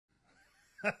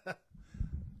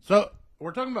So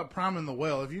we're talking about priming the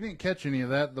well. If you didn't catch any of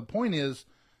that, the point is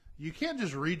you can't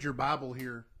just read your Bible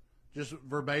here, just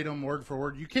verbatim, word for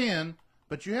word. You can,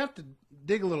 but you have to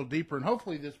dig a little deeper. And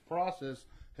hopefully this process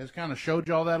has kind of showed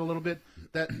you all that a little bit.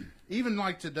 That even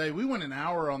like today, we went an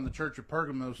hour on the Church of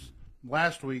Pergamos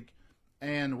last week,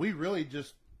 and we really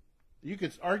just, you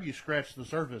could argue, scratch the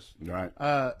surface. Right.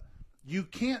 You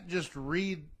can't just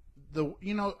read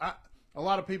a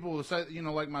lot of people will say,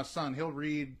 like my son, he'll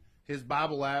read his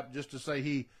Bible app just to say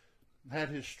he had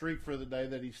his streak for the day,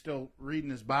 that he's still reading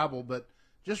his Bible. But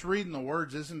just reading the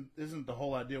words isn't the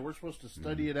whole idea. We're supposed to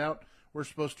study it out. We're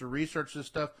supposed to research this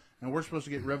stuff, and we're supposed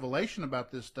to get revelation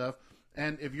about this stuff.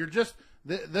 And if you're just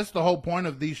that's the whole point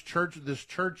of this church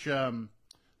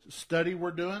study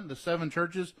we're doing, the 7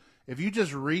 churches. If you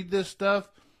just read this stuff,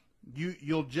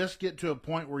 you'll just get to a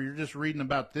point where you're just reading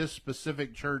about this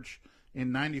specific church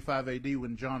in 95 AD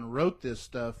when John wrote this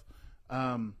stuff.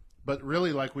 But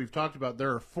really, like we've talked about,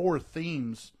 there are 4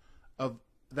 themes of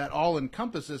that all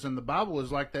encompasses, and the Bible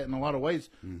is like that in a lot of ways.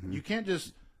 Mm-hmm. You can't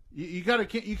just you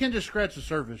can't just scratch the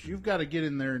surface. You've got to get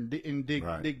in there and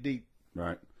dig deep.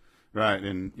 Right.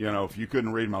 And if you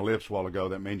couldn't read my lips a while ago,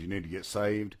 that means you need to get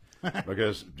saved.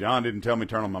 Because John didn't tell me to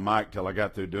turn on my mic till I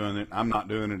got through doing it. I'm not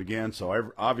doing it again.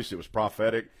 So obviously it was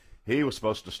prophetic. He was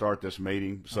supposed to start this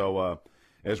meeting. So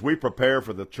as we prepare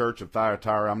for the church of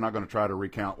Thyatira, I'm not going to try to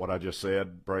recount what I just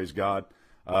said. Praise God.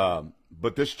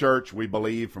 But this church, we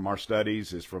believe from our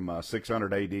studies, is from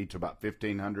 600 AD to about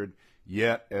 1500.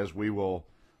 Yet, as we will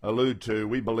allude to,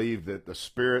 we believe that the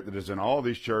spirit that is in all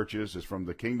these churches is from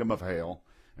the kingdom of hell.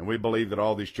 And we believe that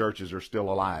all these churches are still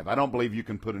alive. I don't believe you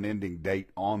can put an ending date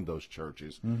on those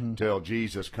churches until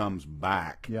Jesus comes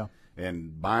back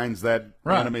and binds that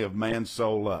enemy of man's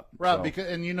soul up. Right, so.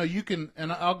 Because you can,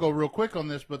 and I'll go real quick on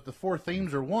this, but the 4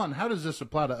 themes are: 1, how does this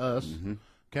apply to us? Mm-hmm.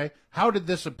 Okay, how did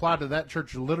this apply to that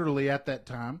church literally at that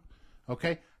time?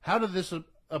 Okay, how did this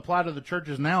apply to the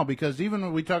churches now? Because even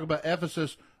when we talk about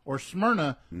Ephesus or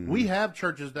Smyrna, we have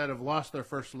churches that have lost their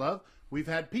first love. We've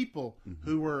had people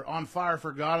who were on fire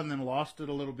for God and then lost it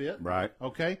a little bit. Right.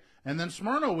 Okay. And then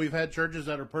Smyrna, we've had churches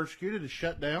that are persecuted and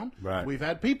shut down. Right. We've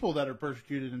had people that are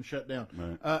persecuted and shut down.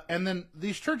 Right. And then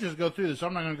these churches go through this.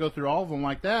 I'm not going to go through all of them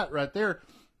like that right there.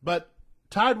 But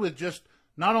tied with just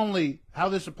not only how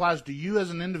this applies to you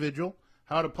as an individual,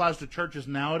 how it applies to churches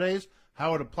nowadays,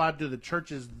 how it applied to the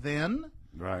churches then.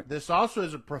 Right. This also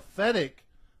is a prophetic,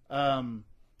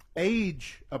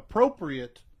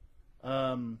 age-appropriate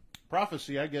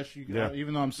prophecy, I guess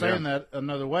even though I'm saying that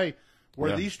another way,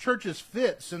 where these churches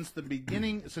fit since the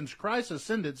beginning, since Christ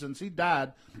ascended, since he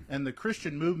died, and the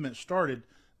Christian movement started.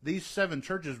 These 7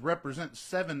 churches represent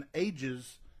 7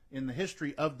 ages in the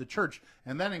history of the church,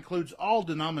 and that includes all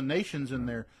denominations in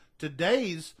there.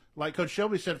 Today's, like Coach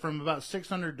Shelby said, from about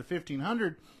 600 to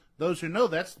 1500, those who know,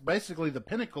 that's basically the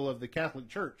pinnacle of the Catholic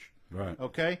Church. Right.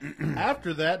 Okay.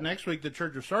 After that, next week, the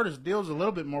Church of Sardis deals a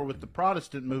little bit more with the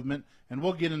Protestant movement, and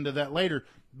we'll get into that later.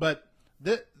 But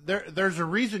there's a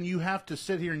reason you have to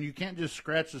sit here and you can't just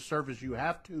scratch the surface. You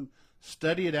have to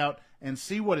study it out and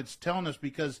see what it's telling us,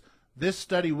 because this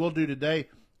study we'll do today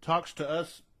talks to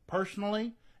us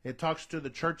personally. It talks to the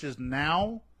churches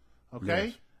now. Okay.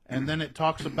 Yes. And then it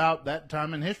talks about that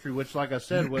time in history, which, like I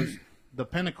said, was the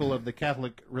pinnacle of the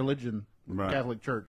Catholic religion, Catholic Church.